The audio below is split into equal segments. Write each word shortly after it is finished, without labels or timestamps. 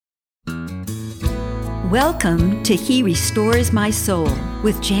Welcome to He Restores My Soul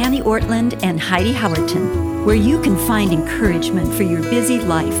with Janie Ortland and Heidi Howerton, where you can find encouragement for your busy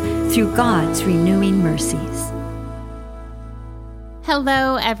life through God's renewing mercies.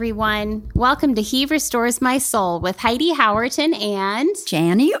 Hello, everyone. Welcome to He Restores My Soul with Heidi Howerton and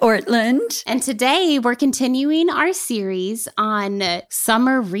Janie Ortland. And today we're continuing our series on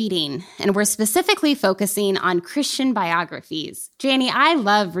summer reading, and we're specifically focusing on Christian biographies. Janie, I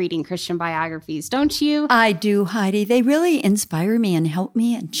love reading Christian biographies, don't you? I do, Heidi. They really inspire me and help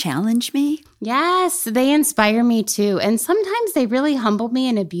me and challenge me. Yes, they inspire me too. And sometimes they really humble me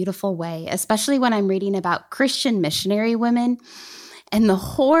in a beautiful way, especially when I'm reading about Christian missionary women and the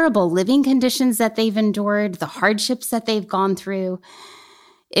horrible living conditions that they've endured, the hardships that they've gone through.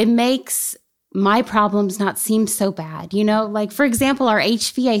 It makes my problems not seem so bad. You know, like for example, our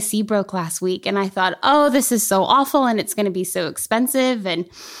HVAC broke last week and I thought, oh, this is so awful and it's going to be so expensive and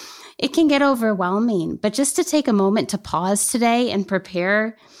it can get overwhelming. But just to take a moment to pause today and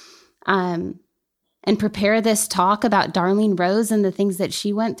prepare this talk about Darlene Rose and the things that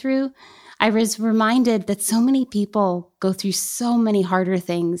she went through, I was reminded that so many people go through so many harder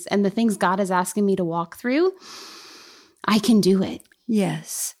things, and the things God is asking me to walk through, I can do it.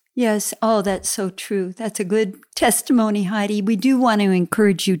 Yes. Oh, that's so true. That's a good testimony, Heidi. We do want to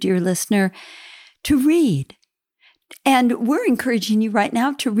encourage you, dear listener, to read. And we're encouraging you right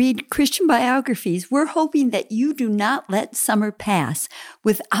now to read Christian biographies. We're hoping that you do not let summer pass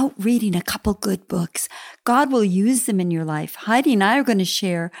without reading a couple good books. God will use them in your life. Heidi and I are going to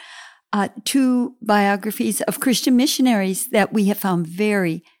share two biographies of Christian missionaries that we have found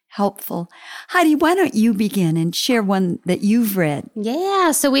very helpful. Heidi, why don't you begin and share one that you've read?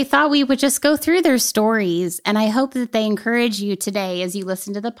 Yeah, so we thought we would just go through their stories, and I hope that they encourage you today as you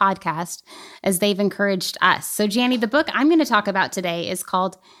listen to the podcast, as they've encouraged us. So, Janie, the book I'm going to talk about today is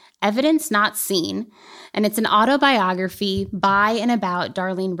called Evidence Not Seen, and it's an autobiography by and about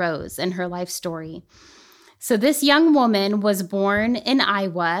Darlene Rose and her life story. So this young woman was born in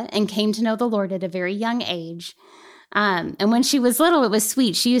Iowa and came to know the Lord at a very young age. And when she was little, it was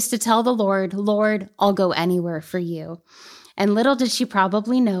sweet. She used to tell the Lord, "Lord, I'll go anywhere for you." And little did she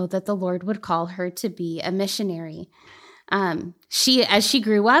probably know that the Lord would call her to be a missionary. As she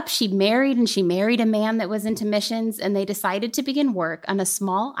grew up, she married a man that was into missions, and they decided to begin work on a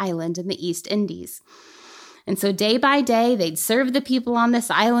small island in the East Indies. And so day by day, they'd serve the people on this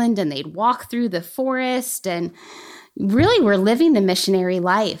island and they'd walk through the forest and really were living the missionary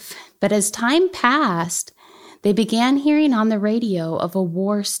life. But as time passed, they began hearing on the radio of a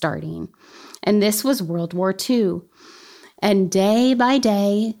war starting. And this was World War II. And day by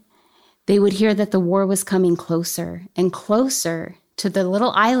day, they would hear that the war was coming closer and closer to the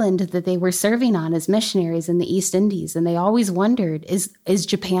little island that they were serving on as missionaries in the East Indies. And they always wondered, is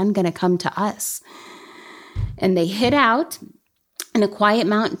Japan going to come to us? And they hid out in a quiet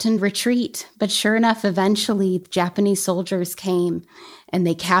mountain retreat. But sure enough, eventually the Japanese soldiers came and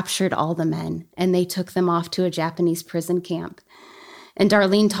they captured all the men and they took them off to a Japanese prison camp. And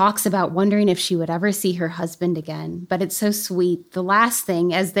Darlene talks about wondering if she would ever see her husband again. But it's so sweet. The last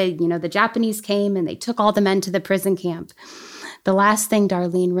thing, as the Japanese came and they took all the men to the prison camp, the last thing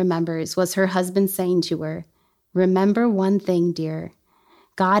Darlene remembers was her husband saying to her, "Remember one thing, dear.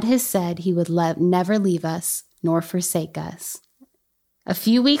 God has said he would never leave us nor forsake us." A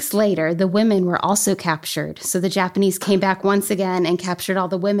few weeks later, the women were also captured. So the Japanese came back once again and captured all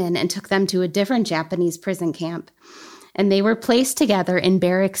the women and took them to a different Japanese prison camp. And they were placed together in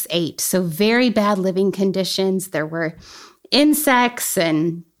Barracks 8. So very bad living conditions. There were insects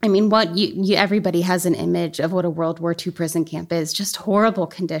and everybody has an image of what a World War II prison camp is, just horrible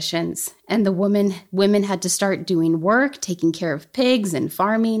conditions. And the women had to start doing work, taking care of pigs and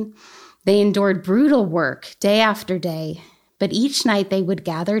farming. They endured brutal work day after day. But each night they would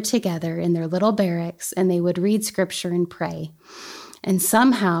gather together in their little barracks and they would read scripture and pray. And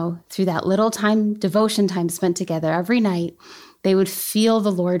somehow, through that little devotion time spent together every night, they would feel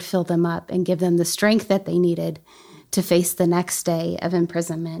the Lord fill them up and give them the strength that they needed to face the next day of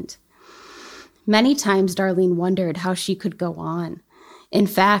imprisonment. Many times Darlene wondered how she could go on. In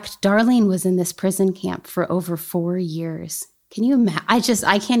fact, Darlene was in this prison camp for over 4 years. Can you imagine?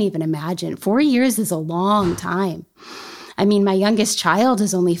 I can't even imagine. 4 years is a long time. My youngest child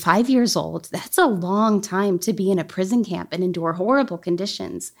is only 5 years old. That's a long time to be in a prison camp and endure horrible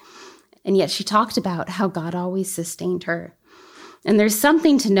conditions. And yet she talked about how God always sustained her. And there's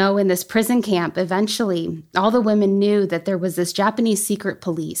something to know in this prison camp. Eventually, all the women knew that there was this Japanese secret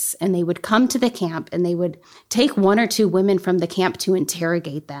police, and they would come to the camp and they would take 1 or 2 women from the camp to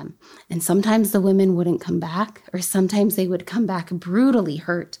interrogate them. And sometimes the women wouldn't come back, or sometimes they would come back brutally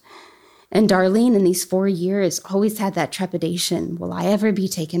hurt. And Darlene, in these 4 years, always had that trepidation. Will I ever be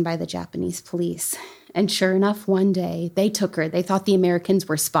taken by the Japanese police? And sure enough, one day they took her. They thought the Americans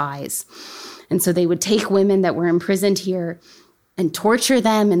were spies. And so they would take women that were imprisoned here and torture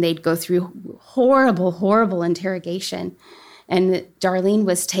them, and they'd go through horrible, horrible interrogation. And Darlene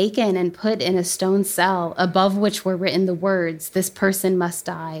was taken and put in a stone cell above which were written the words, "This person must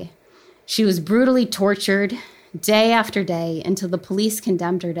die." She was brutally tortured day after day until the police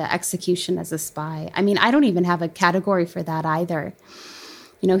condemned her to execution as a spy. I mean, I don't even have a category for that either.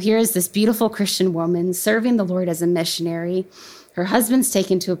 You know, here is this beautiful Christian woman serving the Lord as a missionary. Her husband's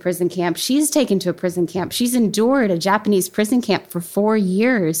taken to a prison camp. She's taken to a prison camp. She's endured a Japanese prison camp for 4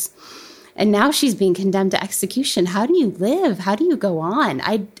 years. And now she's being condemned to execution. How do you live? How do you go on?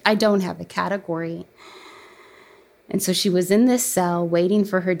 I don't have a category. And so she was in this cell waiting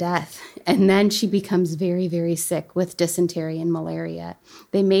for her death. And then she becomes very, very sick with dysentery and malaria.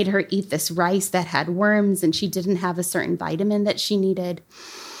 They made her eat this rice that had worms, and she didn't have a certain vitamin that she needed.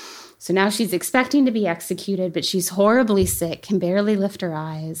 So now she's expecting to be executed, but she's horribly sick, can barely lift her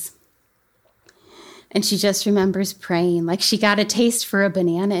eyes. And she just remembers praying, like she got a taste for a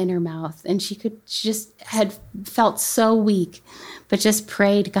banana in her mouth, and she just had felt so weak, but just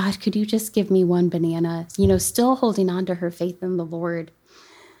prayed, "God, could you just give me one banana?" You know, still holding on to her faith in the Lord.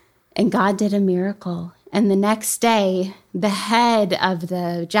 And God did a miracle. And the next day, the head of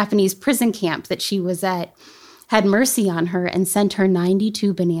the Japanese prison camp that she was at had mercy on her and sent her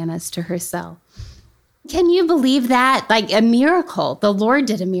 92 bananas to her cell. Can you believe that? Like a miracle. The Lord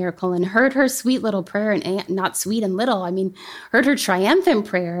did a miracle and heard her sweet little prayer, and not sweet and little, I mean, heard her triumphant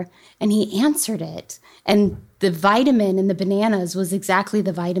prayer, and he answered it. And the vitamin in the bananas was exactly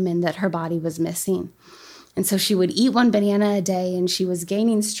the vitamin that her body was missing. And so she would eat one banana a day, and she was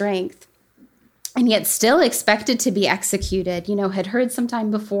gaining strength, and yet still expected to be executed. You know, had heard sometime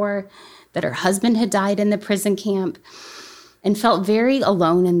before that her husband had died in the prison camp, and felt very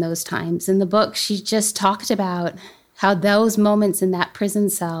alone in those times. In the book, she just talked about how those moments in that prison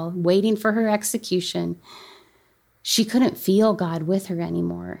cell, waiting for her execution, she couldn't feel God with her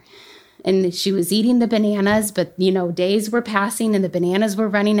anymore. And she was eating the bananas, but, you know, days were passing and the bananas were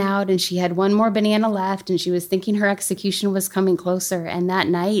running out, and she had one more banana left, and she was thinking her execution was coming closer. And that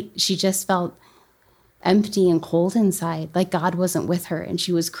night, she just felt empty and cold inside, like God wasn't with her, and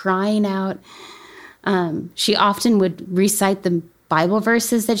she was crying out. She often would recite the Bible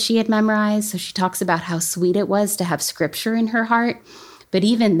verses that she had memorized. So she talks about how sweet it was to have scripture in her heart. But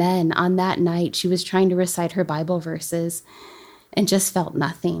even then, on that night, she was trying to recite her Bible verses and just felt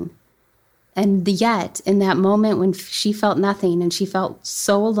nothing. And yet, in that moment when she felt nothing and she felt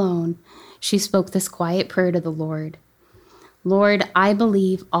so alone, she spoke this quiet prayer to the Lord. "Lord, I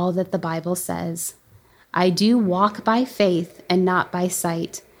believe all that the Bible says. I do walk by faith and not by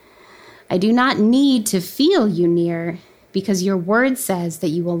sight. I do not need to feel you near, because your word says that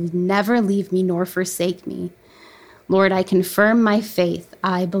you will never leave me nor forsake me. Lord, I confirm my faith.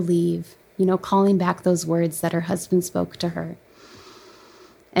 I believe," you know, calling back those words that her husband spoke to her.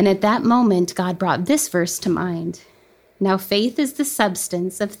 And at that moment, God brought this verse to mind. "Now faith is the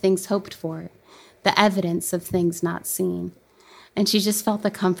substance of things hoped for, the evidence of things not seen." And she just felt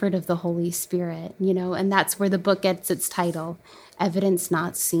the comfort of the Holy Spirit, you know, and that's where the book gets its title, Evidence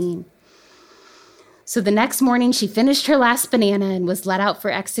Not Seen. So the next morning, she finished her last banana and was let out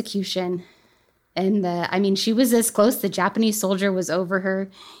for execution. And she was this close. The Japanese soldier was over her.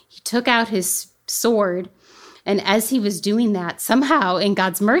 He took out his sword. And as he was doing that, somehow, in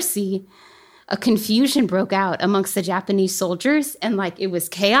God's mercy, a confusion broke out amongst the Japanese soldiers. And like it was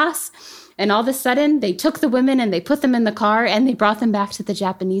chaos. And all of a sudden, they took the women and they put them in the car and they brought them back to the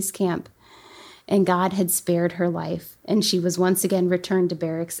Japanese camp. And God had spared her life. And she was once again returned to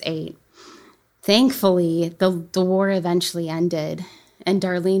Barracks 8. Thankfully, the war eventually ended, and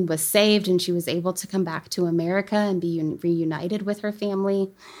Darlene was saved, and she was able to come back to America and be reunited with her family.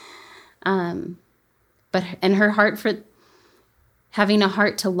 And her heart for having a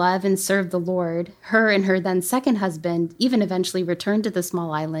heart to love and serve the Lord, her and her then second husband even eventually returned to the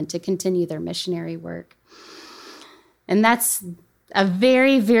small island to continue their missionary work. And that's a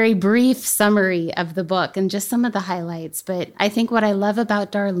very, very brief summary of the book and just some of the highlights. But I think what I love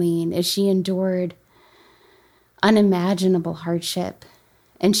about Darlene is she endured unimaginable hardship,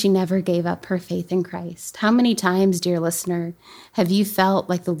 and she never gave up her faith in Christ. How many times, dear listener, have you felt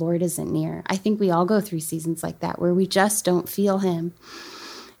like the Lord isn't near? I think we all go through seasons like that where we just don't feel him.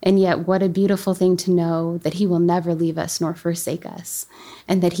 And yet, what a beautiful thing to know that he will never leave us nor forsake us,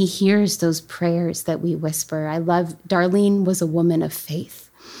 and that he hears those prayers that we whisper. I love, Darlene was a woman of faith.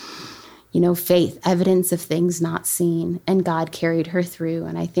 You know, faith, evidence of things not seen, and God carried her through.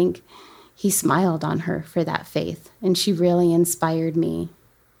 And I think, he smiled on her for that faith. And she really inspired me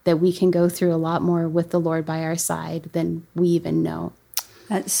that we can go through a lot more with the Lord by our side than we even know.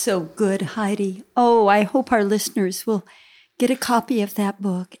 That's so good, Heidi. Oh, I hope our listeners will get a copy of that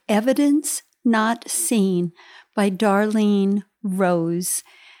book, Evidence Not Seen by Darlene Rose.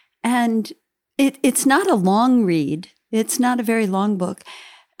 And it's not a long read. It's not a very long book.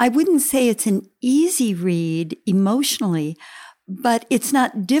 I wouldn't say it's an easy read emotionally, but it's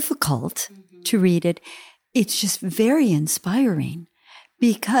not difficult to read it. It's just very inspiring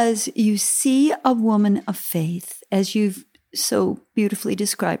because you see a woman of faith, as you've so beautifully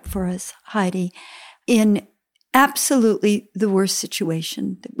described for us, Heidi, in absolutely the worst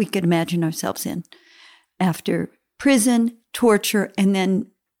situation that we could imagine ourselves in, after prison, torture, and then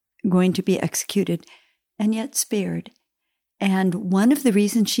going to be executed, and yet spared. And one of the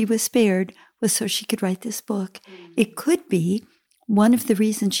reasons she was spared was so she could write this book. It could be one of the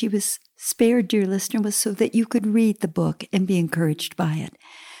reasons she was spared, dear listener, was so that you could read the book and be encouraged by it.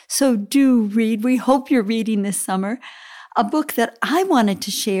 So do read. We hope you're reading this summer. A book that I wanted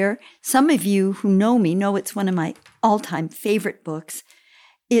to share. Some of you who know me know it's one of my all-time favorite books.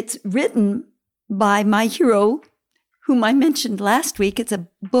 It's written by my hero, whom I mentioned last week. It's a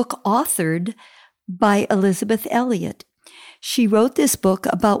book authored by Elisabeth Elliot. She wrote this book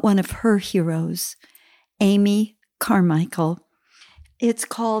about one of her heroes, Amy Carmichael. It's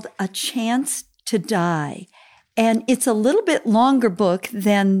called A Chance to Die. And it's a little bit longer book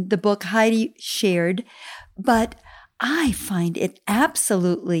than the book Heidi shared, but I find it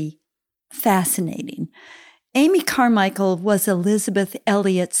absolutely fascinating. Amy Carmichael was Elisabeth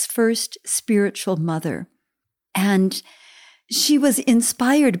Elliot's first spiritual mother. And she was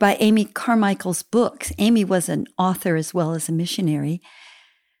inspired by Amy Carmichael's books. Amy was an author as well as a missionary.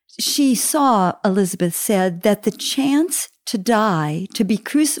 She saw, Elisabeth said, that the chance to die, to be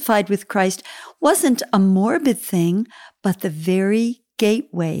crucified with Christ, wasn't a morbid thing, but the very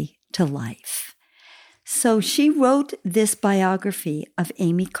gateway to life. So she wrote this biography of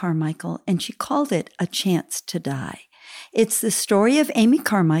Amy Carmichael, and she called it A Chance to Die. It's the story of Amy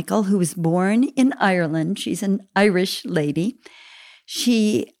Carmichael, who was born in Ireland. She's an Irish lady.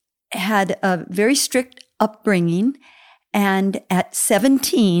 She had a very strict upbringing, and at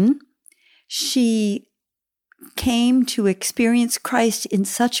 17, she came to experience Christ in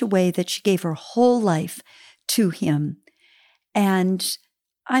such a way that she gave her whole life to him. And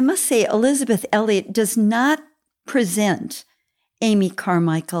I must say, Elisabeth Elliot does not present Amy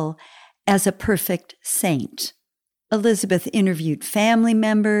Carmichael as a perfect saint. Elisabeth interviewed family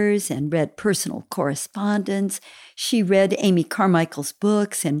members and read personal correspondence. She read Amy Carmichael's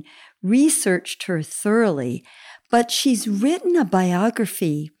books and researched her thoroughly. But she's written a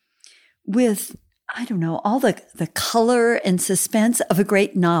biography with, all the color and suspense of a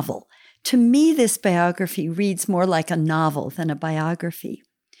great novel. To me, this biography reads more like a novel than a biography.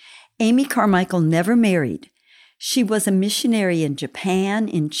 Amy Carmichael never married. She was a missionary in Japan,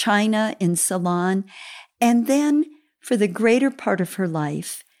 in China, in Ceylon, and then for the greater part of her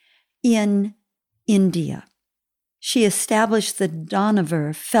life in India. She established the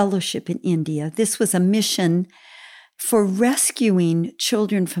Dohnavur Fellowship in India. This was a mission for rescuing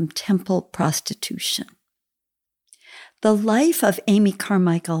children from temple prostitution. The life of Amy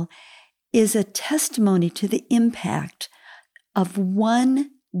Carmichael is a testimony to the impact of one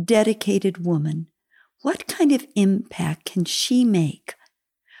dedicated woman. What kind of impact can she make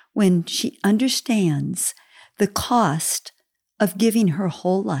when she understands the cost of giving her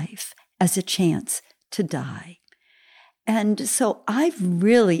whole life as a chance to die? And so I've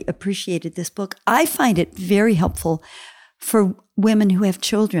really appreciated this book. I find it very helpful for women who have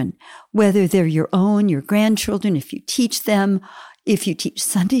children, whether they're your own, your grandchildren, if you teach them, if you teach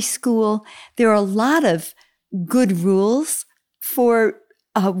Sunday school. There are a lot of good rules for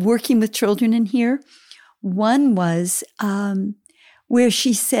working with children in here. One was where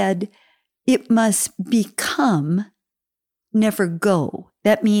she said, it must become, never go.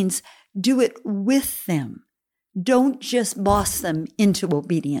 That means do it with them. Don't just boss them into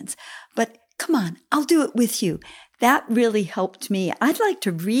obedience, but come on, I'll do it with you. That really helped me. I'd like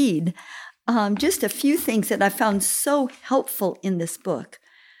to read just a few things that I found so helpful in this book.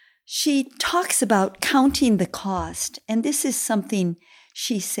 She talks about counting the cost, and this is something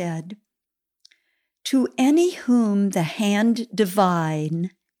she said. To any whom the hand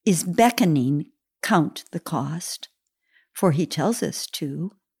divine is beckoning, count the cost, for he tells us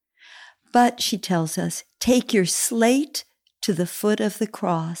to. But she tells us, take your slate to the foot of the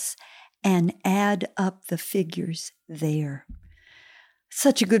cross and add up the figures there.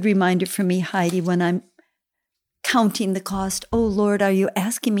 Such a good reminder for me, Heidi, when I'm counting the cost. Oh, Lord, are you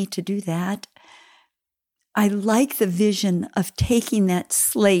asking me to do that? I like the vision of taking that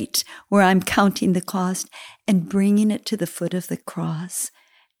slate where I'm counting the cost and bringing it to the foot of the cross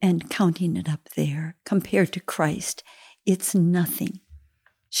and counting it up there. Compared to Christ, it's nothing.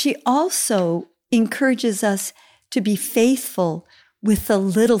 She also encourages us to be faithful with the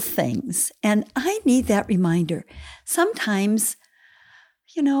little things. And I need that reminder. Sometimes,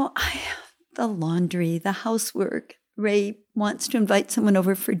 the laundry, the housework, Ray wants to invite someone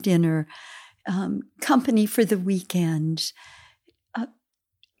over for dinner, company for the weekend,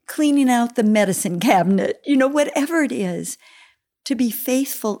 cleaning out the medicine cabinet, whatever it is, to be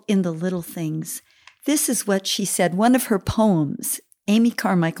faithful in the little things. This is what she said, one of her poems. Amy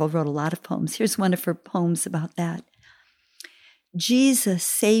Carmichael wrote a lot of poems. Here's one of her poems about that. Jesus,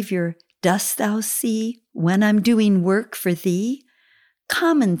 Savior, dost thou see when I'm doing work for thee?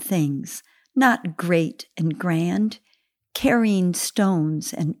 Common things, not great and grand, carrying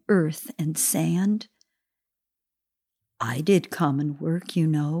stones and earth and sand. I did common work,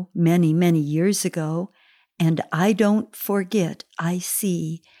 many, many years ago, and I don't forget I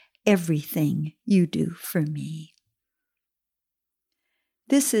see everything you do for me.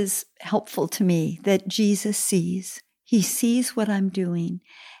 This is helpful to me that Jesus sees. He sees what I'm doing.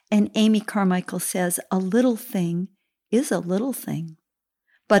 And Amy Carmichael says, a little thing is a little thing.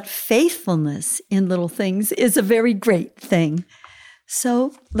 But faithfulness in little things is a very great thing.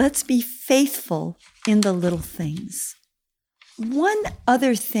 So let's be faithful in the little things. One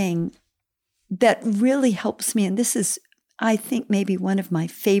other thing that really helps me, and this is, I think, maybe one of my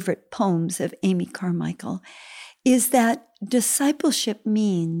favorite poems of Amy Carmichael, is that discipleship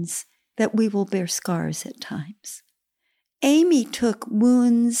means that we will bear scars at times. Amy took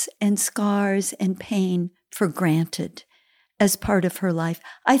wounds and scars and pain for granted as part of her life.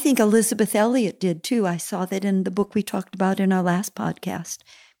 I think Elizabeth Elliot did too. I saw that in the book we talked about in our last podcast,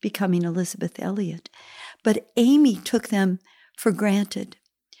 Becoming Elizabeth Elliot. But Amy took them for granted.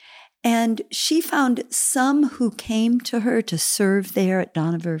 And she found some who came to her to serve there at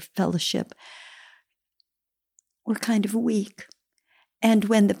Dohnavur Fellowship were kind of weak. And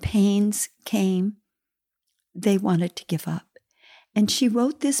when the pains came, they wanted to give up. And she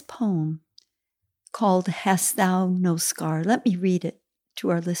wrote this poem called Hast Thou No Scar? Let me read it to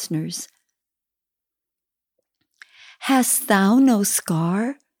our listeners. Hast thou no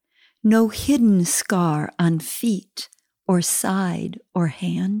scar? No hidden scar on feet or side or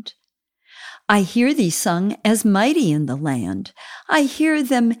hand? I hear thee sung as mighty in the land. I hear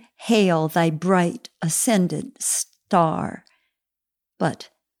them hail thy bright ascended star. But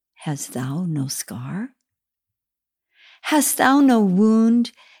hast thou no scar? Hast thou no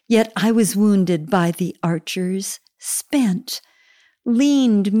wound? Yet I was wounded by the archers, spent,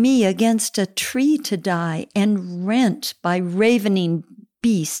 leaned me against a tree to die, and rent by ravening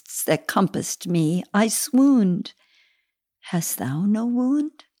beasts that compassed me, I swooned. Hast thou no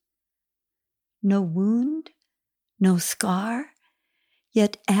wound? No wound? No scar?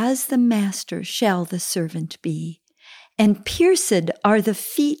 Yet as the master shall the servant be, and pierced are the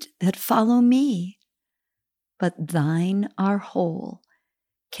feet that follow me. But thine are whole.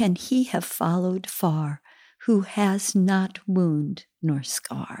 Can he have followed far who has not wound nor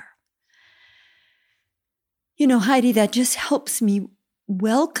scar? Heidi, that just helps me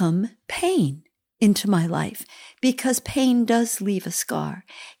welcome pain into my life, because pain does leave a scar.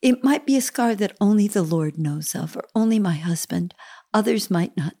 It might be a scar that only the Lord knows of, or only my husband. Others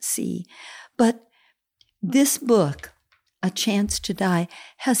might not see. But this book, A Chance to Die,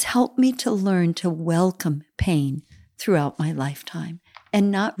 has helped me to learn to welcome pain throughout my lifetime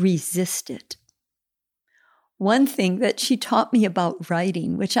and not resist it. One thing that she taught me about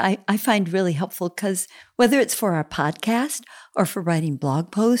writing, which I find really helpful, because whether it's for our podcast or for writing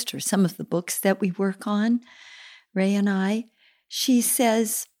blog posts or some of the books that we work on, Ray and I, she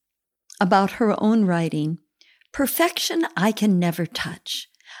says about her own writing, perfection I can never touch,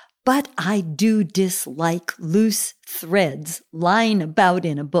 but I do dislike loose threads lying about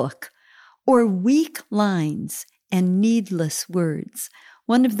in a book, or weak lines and needless words.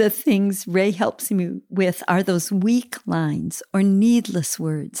 One of the things Ray helps me with are those weak lines or needless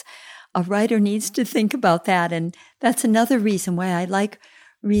words. A writer needs to think about that, and that's another reason why I like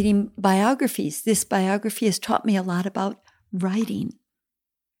reading biographies. This biography has taught me a lot about writing.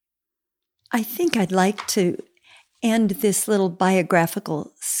 I think I'd like to end this little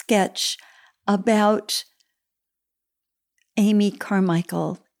biographical sketch about Amy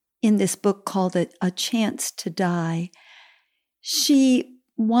Carmichael in this book called A Chance to Die. She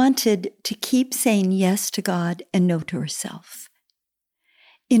wanted to keep saying yes to God and no to herself.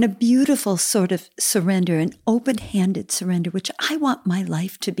 in a beautiful sort of surrender, an open-handed surrender, which I want my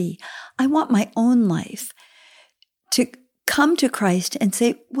life to be. I want my own life to come to Christ and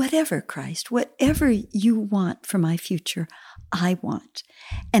say, whatever, Christ, whatever you want for my future, I want.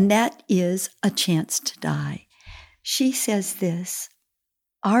 And that is a chance to die. She says this,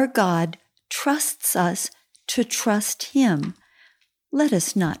 our God trusts us to trust him. Let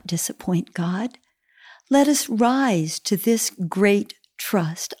us not disappoint God. Let us rise to this great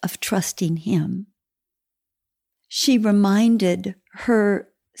trust of trusting him. She reminded her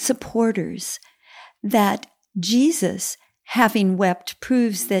supporters that Jesus, having wept,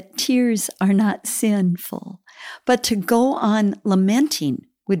 proves that tears are not sinful, but to go on lamenting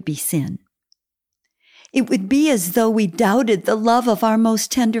would be sin. It would be as though we doubted the love of our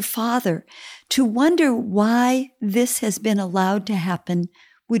most tender Father. To wonder why this has been allowed to happen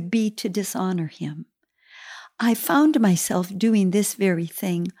would be to dishonor him. I found myself doing this very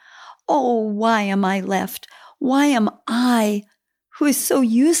thing. Oh, why am I left? Why am I, who is so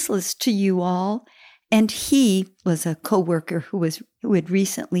useless to you all? And he was a co-worker who had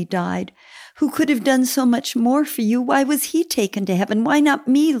recently died, who could have done so much more for you. Why was he taken to heaven? Why not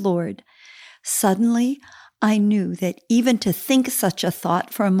me, Lord? Suddenly, I knew that even to think such a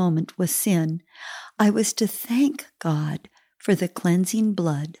thought for a moment was sin. I was to thank God for the cleansing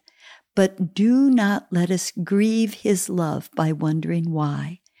blood, but do not let us grieve his love by wondering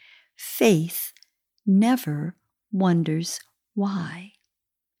why. Faith never wonders why.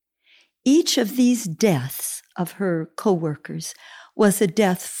 Each of these deaths of her co-workers was a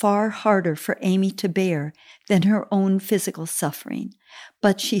death far harder for Amy to bear than her own physical suffering,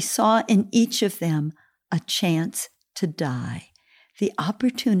 but she saw in each of them a chance to die, the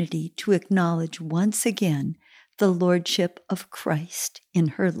opportunity to acknowledge once again the lordship of Christ in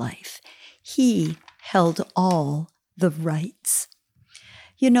her life. He held all the rights.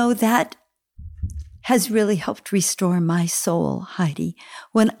 You know, that has really helped restore my soul, Heidi,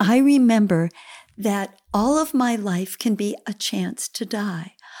 when I remember that all of my life can be a chance to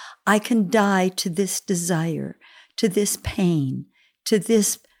die. I can die to this desire, to this pain, to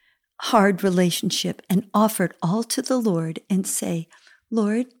this hard relationship, and offer it all to the Lord and say,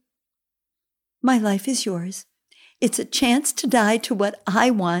 Lord, my life is yours. It's a chance to die to what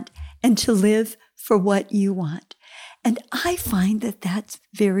I want and to live for what you want. And I find that that's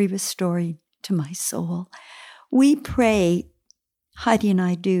very restoring to my soul. We pray, Heidi and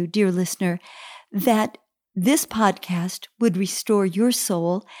I do, dear listener, that this podcast would restore your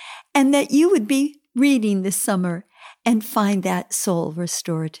soul and that you would be reading this summer and find that soul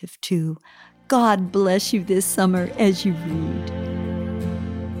restorative too. God bless you this summer as you read.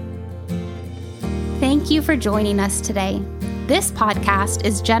 Thank you for joining us today. This podcast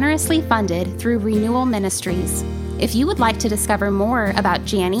is generously funded through Renewal Ministries. If you would like to discover more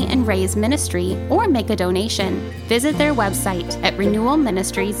about Jani and Ray's ministry or make a donation, visit their website at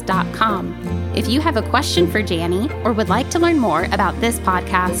renewalministries.com. If you have a question for Jani or would like to learn more about this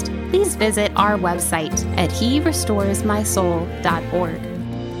podcast, please visit our website at herestoresmysoul.org.